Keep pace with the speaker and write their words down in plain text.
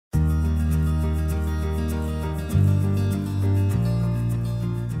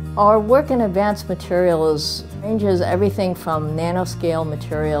Our work in advanced materials ranges everything from nanoscale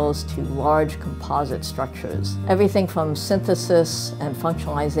materials to large composite structures, everything from synthesis and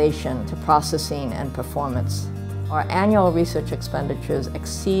functionalization to processing and performance. Our annual research expenditures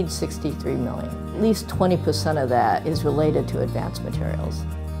exceed $63 million. At least 20% of that is related to advanced materials.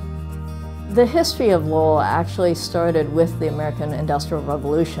 The history of Lowell actually started with the American Industrial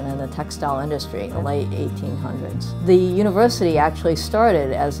Revolution in the textile industry in the late 1800s. The university actually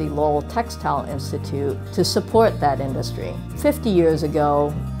started as the Lowell Textile Institute to support that industry. 50 years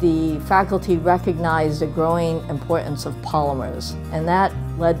ago, the faculty recognized the growing importance of polymers, and that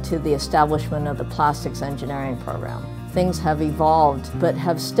led to the establishment of the plastics engineering program. Things have evolved, but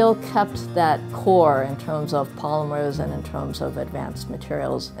have still kept that core in terms of polymers and in terms of advanced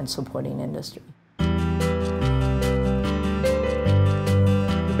materials and supporting industry. The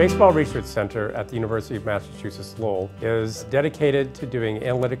Baseball Research Center at the University of Massachusetts Lowell is dedicated to doing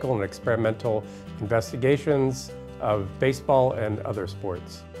analytical and experimental investigations of baseball and other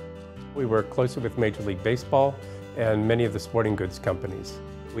sports. We work closely with Major League Baseball and many of the sporting goods companies.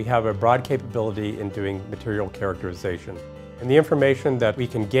 We have a broad capability in doing material characterization. And the information that we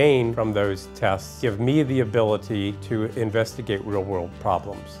can gain from those tests give me the ability to investigate real-world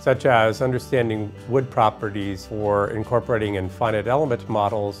problems, such as understanding wood properties or incorporating in finite element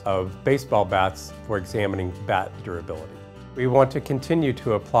models of baseball bats for examining bat durability. We want to continue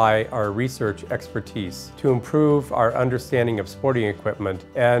to apply our research expertise to improve our understanding of sporting equipment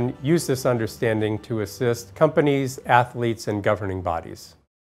and use this understanding to assist companies, athletes, and governing bodies.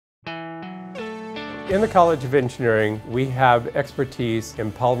 In the College of Engineering, we have expertise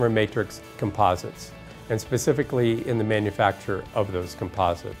in polymer matrix composites, and specifically in the manufacture of those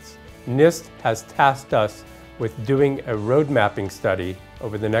composites. NIST has tasked us with doing a road mapping study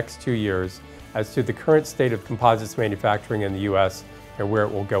over the next 2 years as to the current state of composites manufacturing in the U.S. and where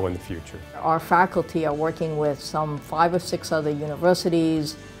it will go in the future. Our faculty are working with some 5 or 6 other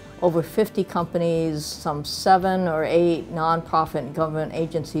universities, over 50 companies, some 7 or 8 nonprofit and government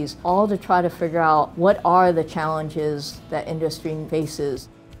agencies, all to try to figure out what are the challenges that industry faces.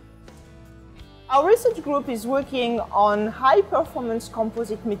 Our research group is working on high-performance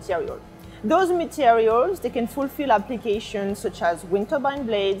composite material. Those materials, they can fulfill applications such as wind turbine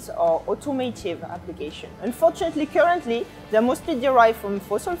blades or automotive application. Unfortunately, currently, they're mostly derived from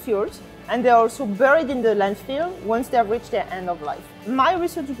fossil fuels, and they're also buried in the landfill once they have reached their end of life. My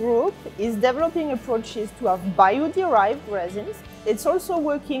research group is developing approaches to have bio-derived resins. It's also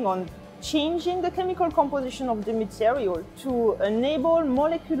working on changing the chemical composition of the material to enable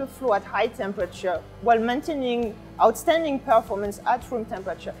molecular flow at high temperature while maintaining outstanding performance at room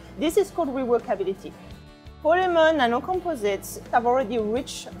temperature. This is called reworkability. Polymer nanocomposites have already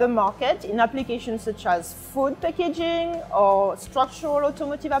reached the market in applications such as food packaging or structural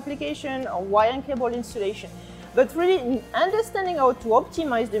automotive application or wire and cable insulation. But really, understanding how to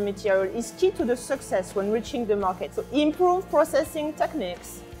optimize the material is key to the success when reaching the market. So improved processing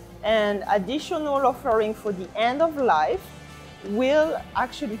techniques and additional offering for the end of life will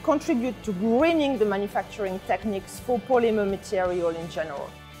actually contribute to greening the manufacturing techniques for polymer material in general.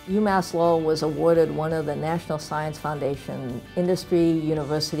 UMass Lowell was awarded one of the National Science Foundation Industry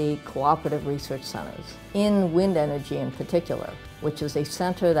University Cooperative Research Centers in wind energy in particular, which is a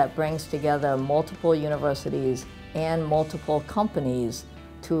center that brings together multiple universities and multiple companies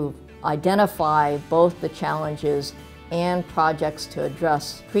to identify both the challenges and projects to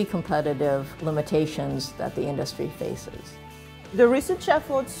address pre-competitive limitations that the industry faces. The research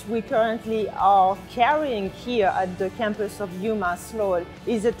efforts we currently are carrying here at the campus of UMass Lowell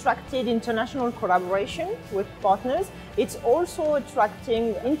is attracting international collaboration with partners. It's also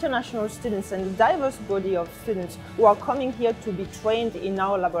attracting international students and a diverse body of students who are coming here to be trained in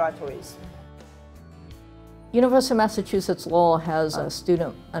our laboratories. University of Massachusetts Lowell has a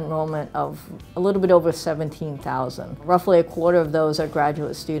student enrollment of a little bit over 17,000. Roughly a quarter of those are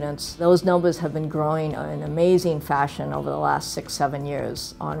graduate students. Those numbers have been growing in amazing fashion over the last 6-7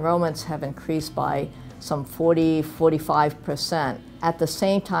 years. Our enrollments have increased by some 40–45%. At the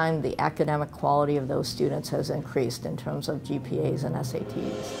same time, the academic quality of those students has increased in terms of GPAs and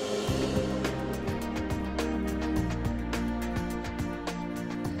SATs.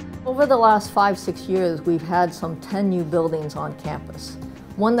 Over the last 5–6 years, we've had some 10 new buildings on campus.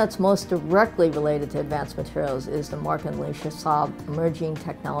 One that's most directly related to advanced materials is the Mark and Alicia Saab Emerging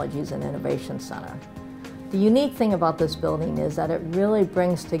Technologies and Innovation Center. The unique thing about this building is that it really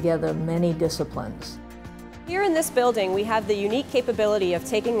brings together many disciplines. Here in this building, we have the unique capability of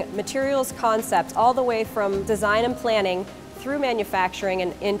taking materials concepts all the way from design and planning through manufacturing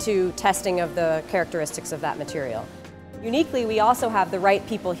and into testing of the characteristics of that material. Uniquely, we also have the right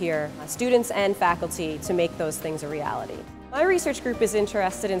people here, students and faculty, to make those things a reality. My research group is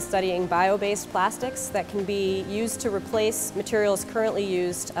interested in studying bio-based plastics that can be used to replace materials currently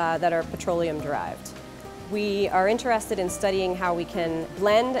used that are petroleum-derived. We are interested in studying how we can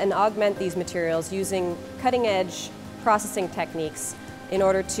blend and augment these materials using cutting-edge processing techniques in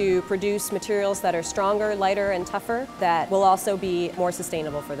order to produce materials that are stronger, lighter, and tougher that will also be more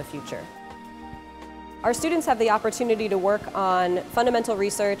sustainable for the future. Our students have the opportunity to work on fundamental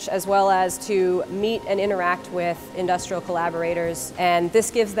research as well as to meet and interact with industrial collaborators, and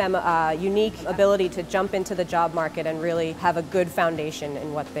this gives them a unique ability to jump into the job market and really have a good foundation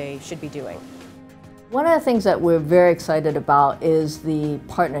in what they should be doing. One of the things that we're very excited about is the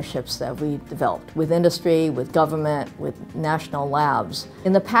partnerships that we developed with industry, with government, with national labs.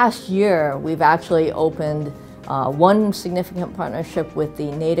 In the past year, we've actually opened one significant partnership with the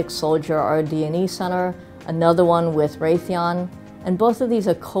Natick Soldier RD&E Center, another one with Raytheon, and both of these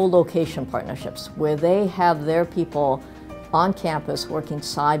are co-location partnerships where they have their people on campus working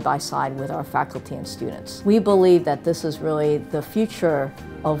side by side with our faculty and students. We believe that this is really the future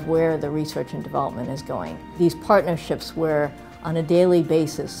of where the research and development is going. These partnerships where on a daily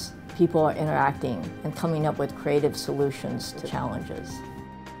basis people are interacting and coming up with creative solutions to challenges.